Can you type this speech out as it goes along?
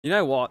You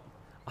know what?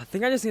 I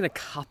think I just need a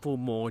couple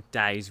more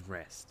days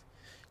rest.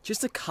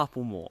 Just a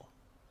couple more.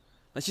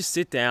 Let's just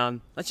sit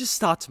down. Let's just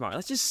start tomorrow.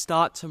 Let's just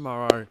start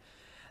tomorrow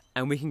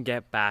and we can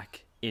get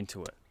back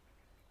into it.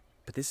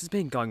 But this has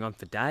been going on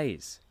for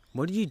days.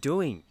 What are you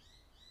doing?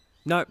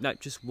 No,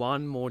 just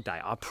one more day.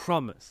 I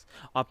promise.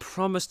 I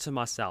promise to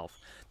myself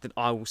that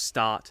I will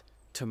start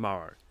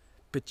tomorrow.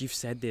 But you've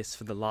said this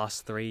for the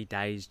last 3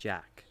 days,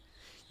 Jack.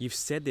 You've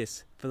said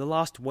this for the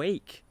last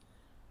week.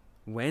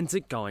 When's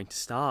it going to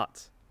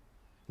start?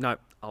 No,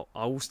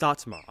 I will start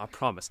tomorrow, I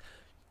promise.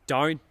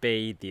 Don't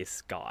be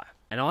this guy.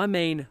 And I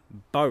mean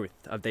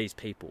both of these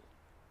people.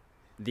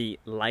 The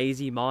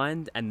lazy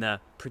mind and the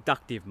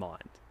productive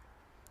mind.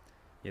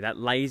 Yeah, that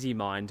lazy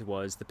mind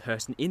was the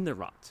person in the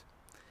rut.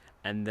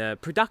 And the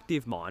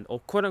productive mind, or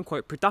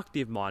quote-unquote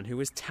productive mind, who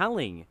was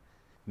telling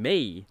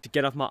me to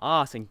get off my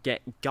ass and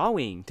get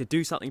going, to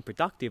do something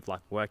productive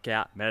like work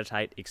out,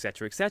 meditate,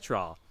 etc.,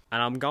 etc.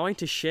 And I'm going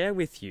to share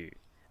with you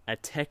a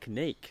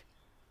technique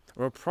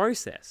or a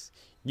process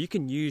you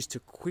can use to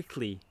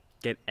quickly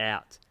get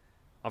out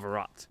of a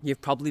rut.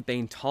 You've probably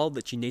been told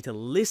that you need to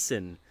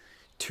listen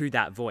to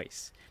that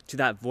voice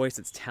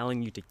that's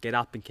telling you to get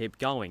up and keep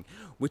going,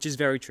 which is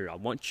very true. I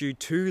want you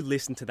to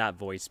listen to that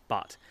voice,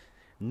 but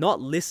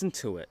not listen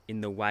to it in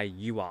the way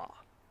you are.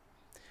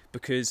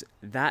 Because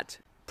that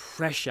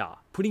pressure,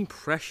 putting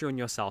pressure on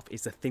yourself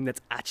is the thing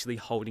that's actually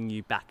holding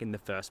you back in the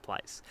first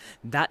place.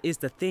 That is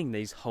the thing that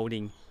is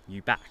holding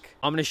you back.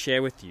 I'm going to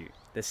share with you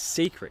the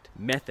secret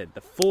method,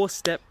 the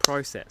 4-step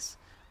process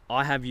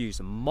I have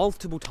used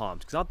multiple times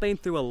because I've been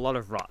through a lot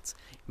of ruts.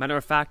 Matter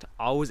of fact,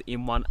 I was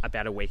in one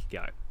about a week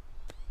ago.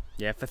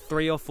 Yeah, for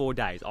 3 or 4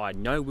 days. I had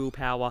no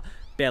willpower,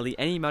 barely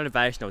any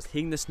motivation. I was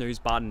hitting the snooze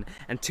button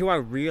until I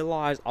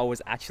realized I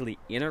was actually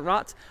in a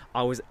rut.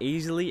 I was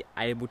easily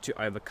able to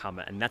overcome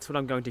it. And that's what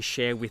I'm going to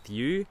share with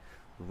you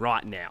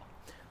right now.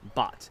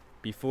 But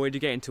before we do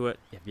get into it,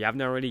 if you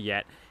haven't already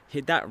yet,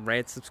 hit that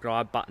red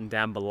subscribe button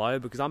down below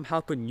because I'm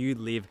helping you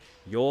live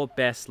your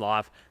best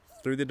life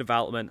through the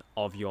development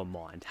of your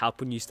mind,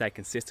 helping you stay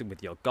consistent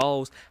with your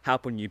goals,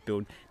 helping you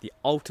build the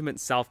ultimate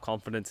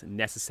self-confidence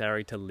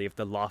necessary to live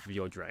the life of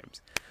your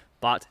dreams.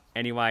 But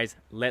anyways,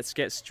 let's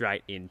get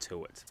straight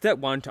into it. Step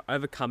 1 to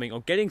overcoming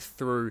or getting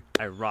through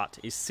a rut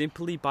is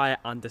simply by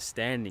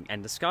understanding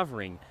and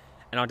discovering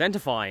and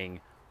identifying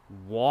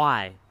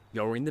why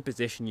you're in the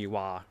position you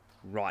are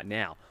right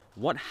now.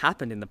 What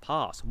happened in the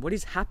past? What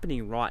is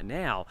happening right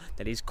now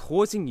that is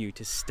causing you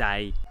to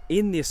stay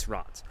in this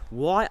rut?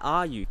 Why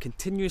are you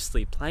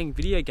continuously playing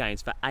video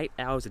games for 8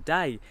 hours a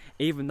day,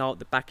 even though at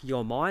the back of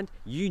your mind,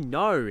 you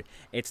know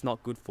it's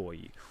not good for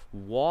you?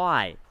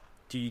 Why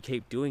do you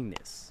keep doing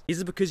this?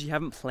 Is it because you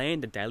haven't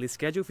planned a daily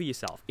schedule for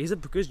yourself? Is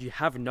it because you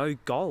have no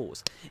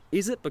goals?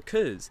 Is it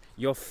because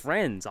your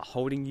friends are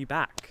holding you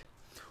back?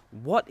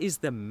 What is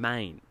the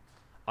main?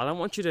 I don't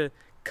want you to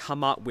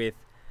come up with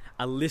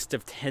a list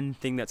of 10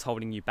 things that's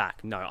holding you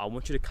back. No, I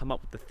want you to come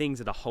up with the things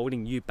that are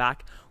holding you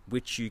back,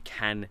 which you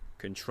can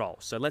control.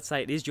 So let's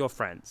say it is your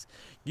friends.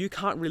 You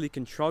can't really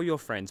control your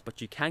friends,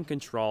 but you can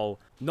control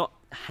not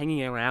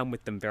hanging around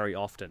with them very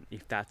often,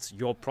 if that's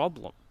your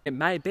problem. It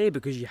may be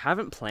because you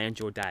haven't planned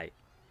your day,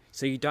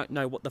 so you don't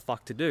know what the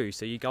fuck to do.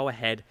 So you go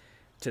ahead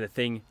to the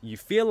thing you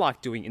feel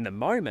like doing in the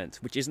moment,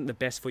 which isn't the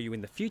best for you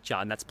in the future,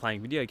 and that's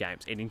playing video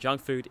games, eating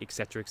junk food,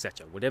 etc.,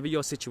 etc., whatever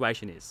your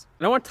situation is.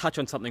 And I want to touch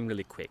on something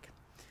really quick.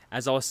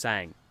 As I was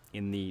saying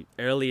in the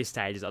earlier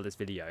stages of this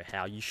video,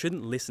 how you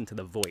shouldn't listen to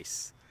the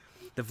voice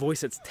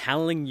that's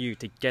telling you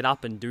to get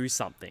up and do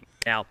something.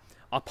 Now,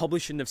 I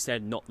probably shouldn't have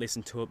said not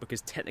listen to it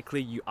because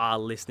technically you are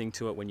listening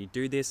to it when you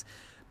do this,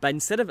 but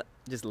instead of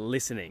just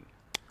listening,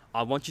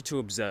 I want you to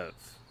observe.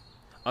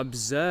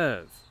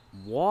 Observe.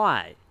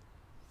 Why?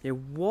 Yeah,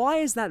 why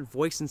is that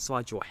voice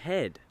inside your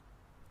head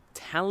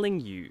telling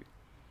you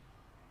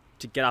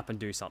to get up and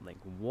do something?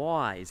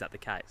 Why is that the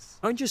case?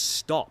 Don't just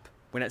stop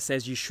when it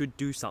says you should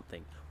do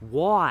something.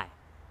 Why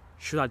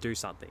should I do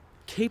something?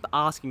 Keep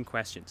asking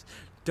questions.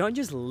 Don't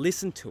just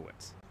listen to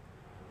it.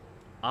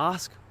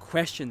 Ask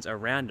questions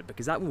around it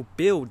because that will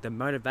build the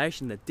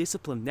motivation, the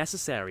discipline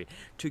necessary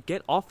to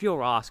get off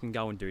your ass and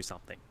go and do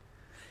something.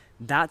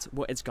 That's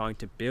what it's going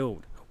to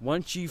build.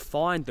 Once you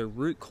find the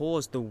root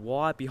cause, the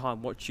why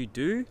behind what you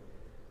do,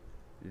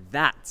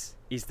 that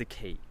is the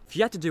key. If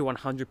you had to do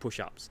 100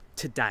 push-ups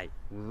today,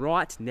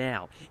 right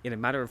now, in a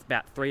matter of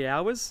about 3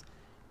 hours,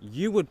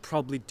 you would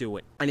probably do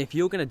it. And if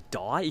you're going to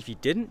die if you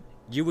didn't,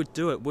 you would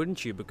do it,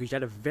 wouldn't you? Because you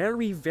had a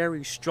very,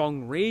 very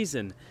strong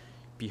reason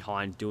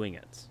behind doing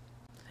it.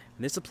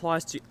 And this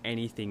applies to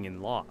anything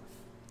in life.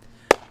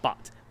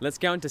 But let's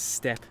go into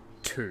step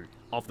 2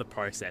 of the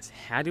process.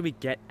 How do we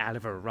get out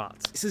of a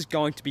rut? This is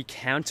going to be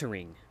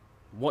countering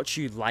what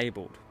you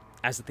labeled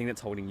as the thing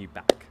that's holding you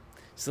back.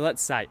 So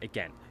let's say,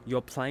 again,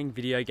 you're playing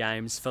video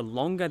games for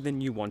longer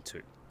than you want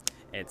to.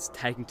 It's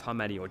taking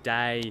time out of your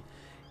day.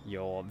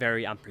 You're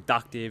very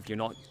unproductive, you're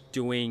not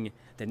doing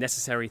the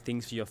necessary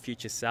things for your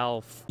future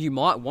self. You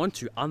might want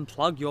to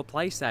unplug your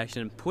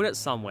PlayStation and put it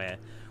somewhere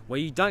where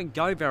you don't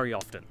go very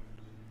often.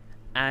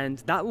 And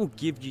that will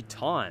give you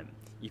time.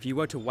 if you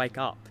were to wake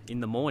up in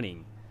the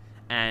morning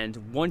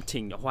and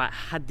wanting or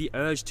had the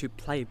urge to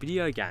play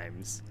video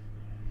games,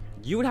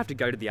 you would have to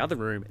go to the other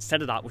room,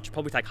 set it up, which would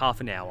probably take half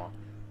an hour.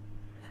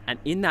 And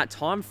in that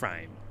time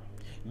frame,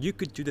 you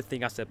could do the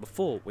thing I said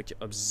before, which is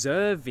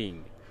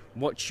observing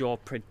what your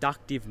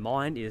productive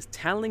mind is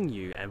telling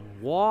you and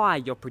why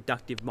your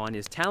productive mind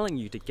is telling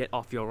you to get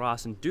off your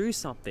ass and do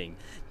something.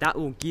 That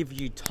will give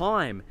you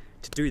time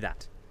to do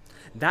that.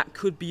 That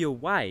could be a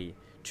way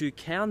to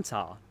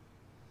counter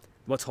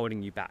what's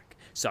holding you back.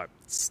 So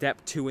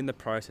step 2 in the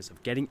process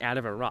of getting out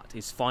of a rut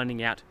is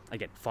finding out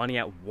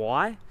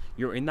why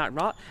you're in that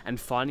rut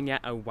and finding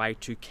out a way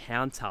to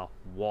counter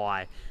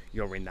why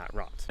you're in that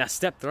rut. Now,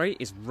 step 3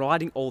 is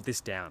writing all this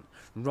down.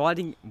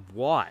 Writing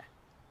why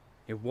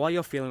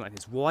you're feeling like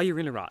this, why you're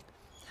in a rut,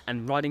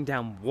 and writing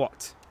down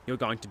what you're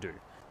going to do.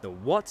 The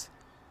what,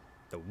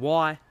 the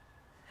why,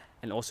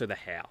 and also the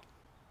how.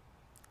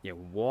 Yeah,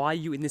 why are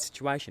you in this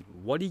situation?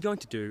 What are you going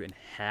to do and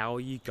how are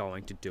you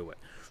going to do it?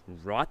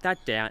 Write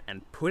that down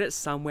and put it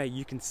somewhere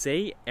you can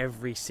see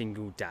every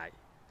single day.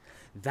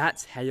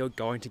 That's how you're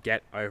going to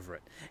get over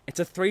it. It's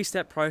a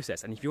 3-step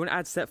process, and if you want to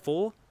add step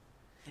 4,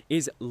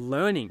 is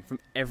learning from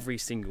every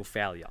single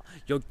failure.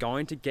 You're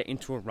going to get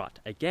into a rut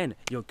again.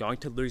 You're going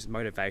to lose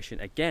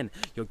motivation again.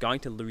 You're going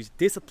to lose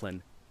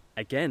discipline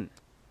again.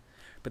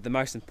 But the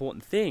most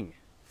important thing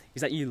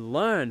is that you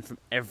learn from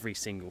every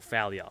single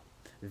failure.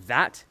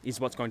 That is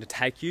what's going to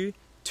take you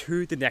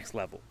to the next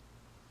level.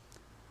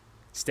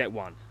 Step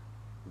 1,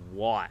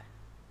 why?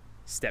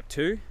 Step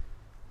 2,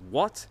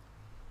 what?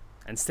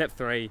 And step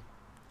 3,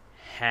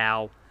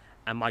 how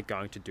am I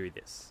going to do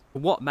this?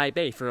 What may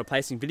be for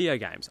replacing video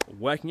games,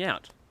 working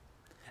out.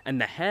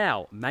 And the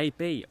how may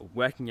be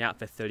working out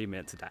for 30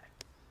 minutes a day.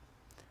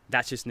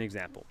 That's just an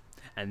example.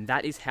 And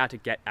that is how to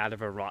get out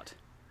of a rut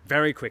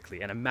very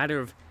quickly in a matter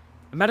of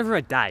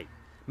a day.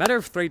 Matter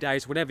of 3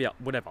 days, whatever.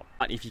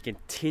 But if you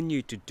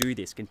continue to do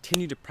this,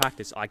 continue to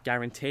practice, I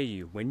guarantee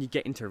you, when you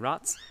get into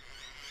ruts,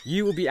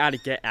 you will be able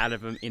to get out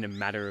of them in a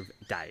matter of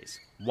days.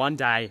 One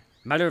day,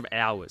 a matter of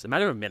hours, a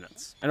matter of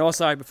minutes. And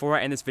also, before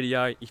I end this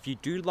video, if you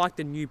do like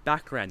the new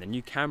background, the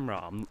new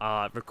camera, I'm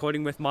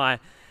recording with my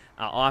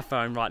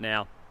iPhone right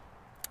now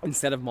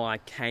instead of my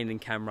Canon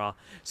camera.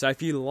 So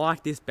if you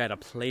like this better,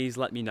 please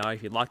let me know.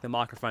 If you like the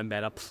microphone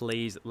better,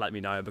 please let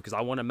me know, because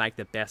I want to make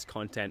the best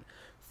content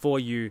for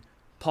you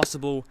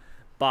possible.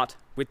 But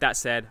with that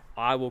said,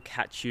 I will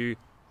catch you.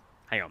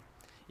 Hang on.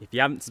 If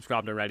you haven't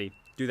subscribed already,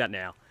 do that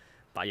now.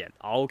 But yeah,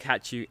 I'll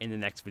catch you in the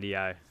next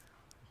video.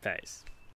 Peace.